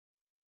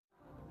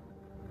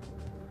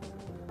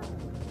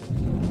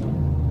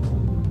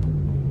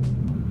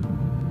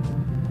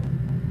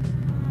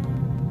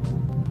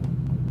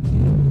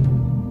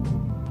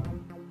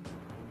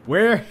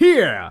we're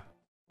here!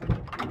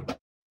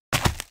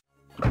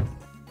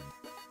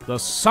 The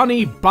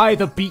sunny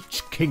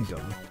by-the-beach kingdom.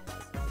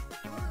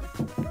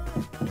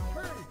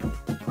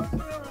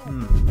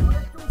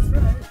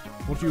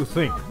 What do you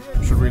think?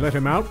 Should we let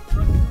him out?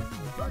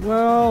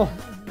 Well,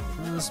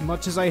 as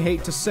much as I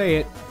hate to say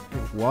it,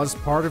 it was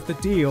part of the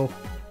deal.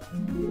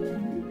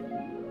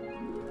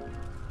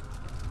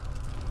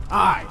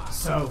 Aye,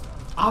 so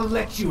I'll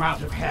let you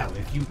out of hell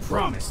if you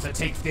promise to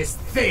take this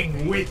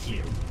thing with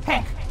you.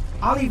 Heck,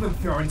 I'll even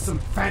throw in some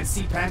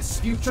fancy-pants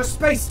future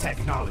space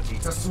technology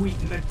to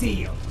sweeten the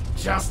deal.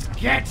 Just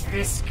get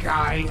this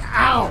guy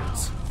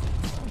out!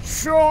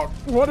 Sure,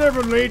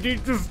 whatever, lady.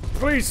 Just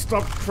please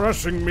stop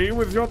crushing me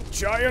with your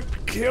giant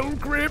kill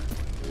grip.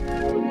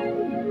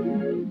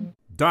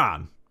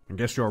 Darn, I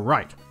guess you're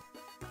right.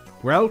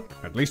 Well,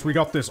 at least we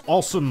got this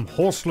awesome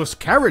horseless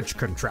carriage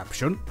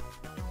contraption.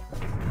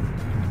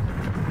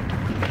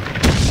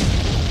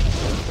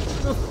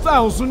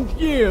 1,000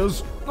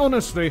 years!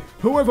 Honestly,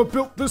 whoever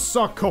built this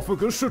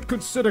sarcophagus should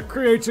consider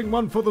creating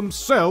one for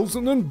themselves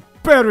and then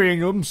burying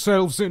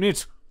themselves in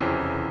it.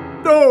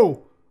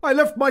 No! I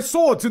left my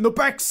swords in the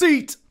back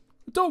seat!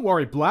 Don't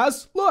worry,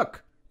 Blaz.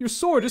 Look, your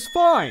sword is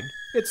fine.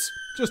 It's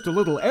just a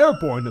little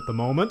airborne at the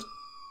moment.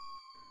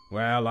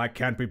 Well, I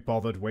can't be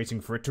bothered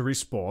waiting for it to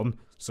respawn,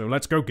 so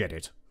let's go get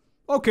it.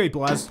 Okay,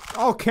 Blaz,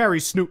 I'll carry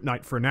Snoot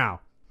Knight for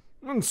now.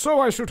 And so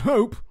I should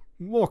hope.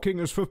 Walking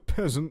is for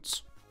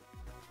peasants.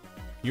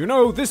 You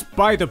know, this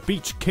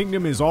by-the-beach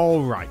kingdom is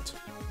alright.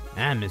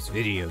 I miss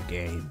video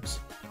games.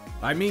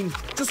 I mean,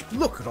 just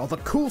look at all the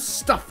cool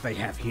stuff they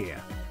have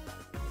here.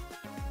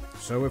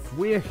 So if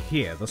we're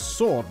here, the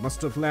sword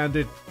must have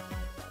landed...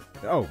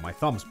 Oh, my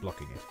thumb's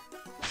blocking it.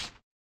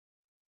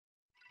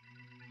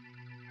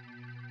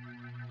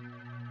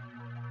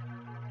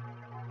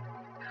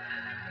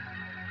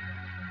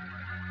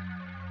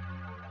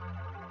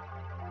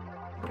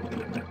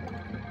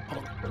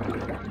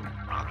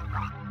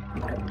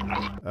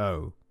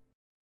 Oh.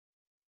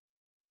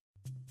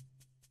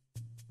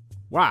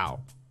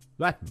 Wow,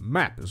 that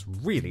map is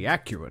really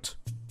accurate.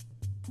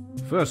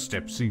 First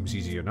step seems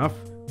easy enough.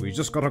 We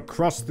just gotta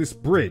cross this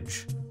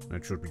bridge.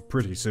 That should be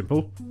pretty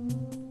simple.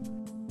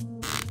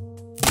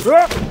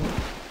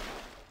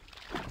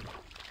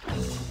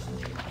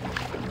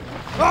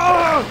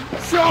 Ah!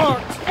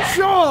 Shot!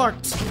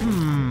 Shot!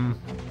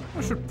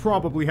 I should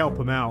probably help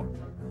him out.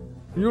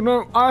 You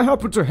know, I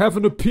happen to have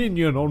an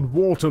opinion on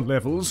water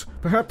levels.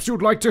 Perhaps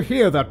you'd like to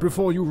hear that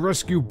before you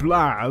rescue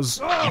Blaz.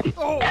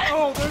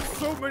 Oh, there's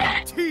so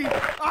many teeth!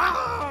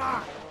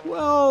 Ah!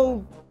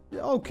 Well,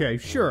 okay,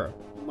 sure.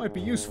 Might be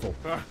useful.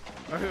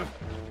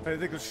 I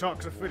think the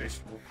sharks are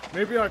finished.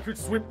 Maybe I could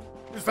swim...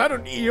 Is that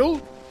an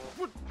eel?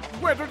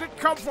 Where did it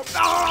come from?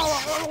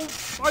 Oh,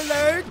 my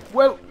leg!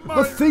 Well,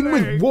 the thing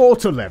with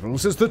water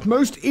levels is that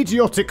most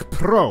idiotic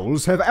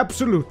pros have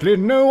absolutely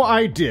no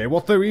idea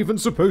what they're even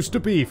supposed to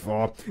be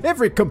for.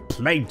 Every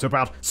complaint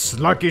about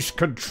sluggish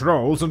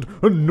controls and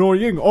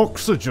annoying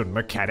oxygen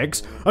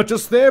mechanics are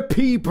just their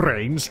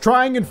pea-brains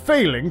trying and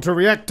failing to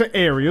react to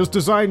areas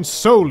designed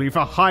solely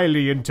for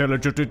highly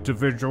intelligent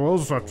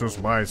individuals such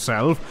as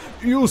myself.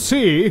 You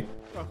see...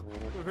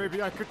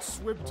 Maybe I could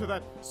swim to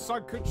that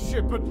sunken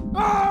ship and...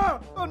 Ah!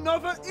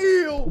 Another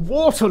eel!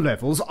 Water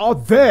levels are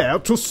there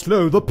to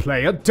slow the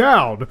player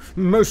down.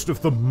 Most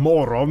of the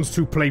morons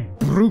who play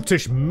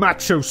brutish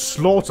macho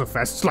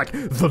slaughterfests like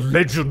The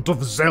Legend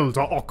of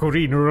Zelda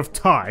Ocarina of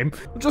Time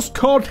just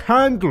can't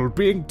handle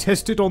being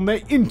tested on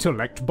their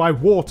intellect by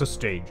water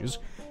stages.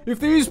 If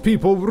these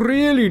people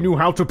really knew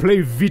how to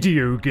play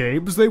video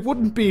games, they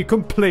wouldn't be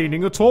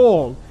complaining at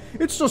all.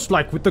 It's just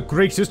like with the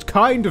greatest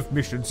kind of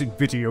missions in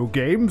video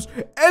games,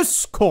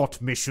 escort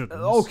missions.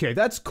 Okay,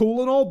 that's cool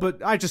and all, but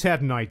I just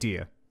had an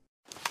idea.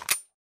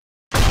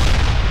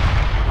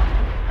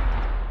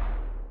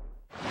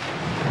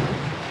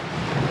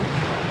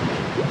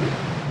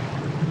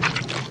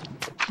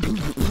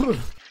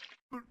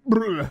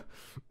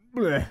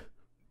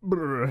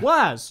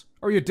 Blaz,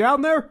 are you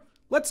down there?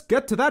 Let's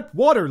get to that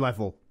water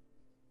level.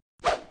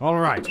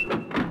 Alright,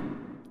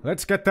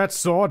 let's get that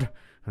sword.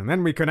 And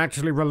then we can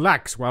actually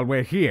relax while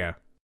we're here.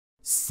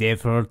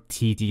 Several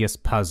tedious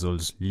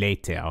puzzles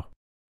later.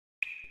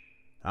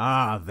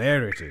 Ah,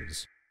 there it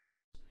is.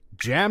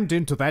 Jammed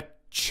into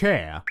that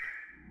chair.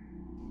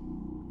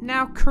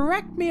 Now,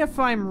 correct me if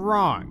I'm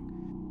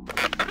wrong,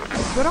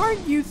 but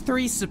aren't you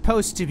three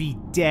supposed to be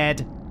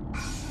dead?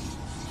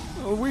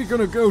 Are we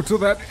gonna go to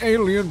that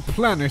alien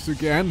planet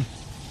again?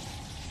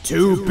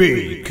 To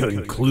be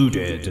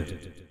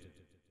concluded.